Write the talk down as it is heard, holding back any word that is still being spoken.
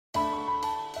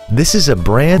This is a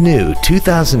brand new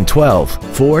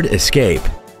 2012 Ford Escape.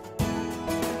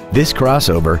 This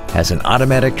crossover has an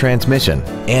automatic transmission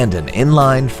and an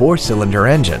inline 4-cylinder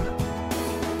engine.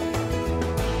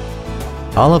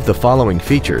 All of the following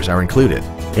features are included: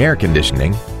 air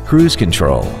conditioning, cruise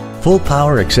control, full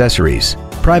power accessories,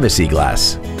 privacy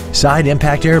glass, side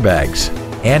impact airbags,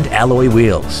 and alloy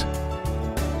wheels.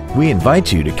 We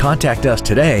invite you to contact us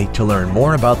today to learn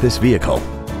more about this vehicle.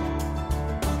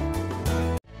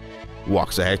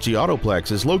 Waxahachie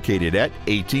Autoplex is located at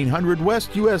 1800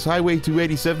 West US Highway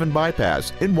 287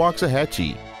 Bypass in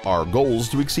Waxahachie. Our goal is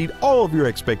to exceed all of your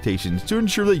expectations to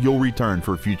ensure that you'll return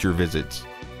for future visits.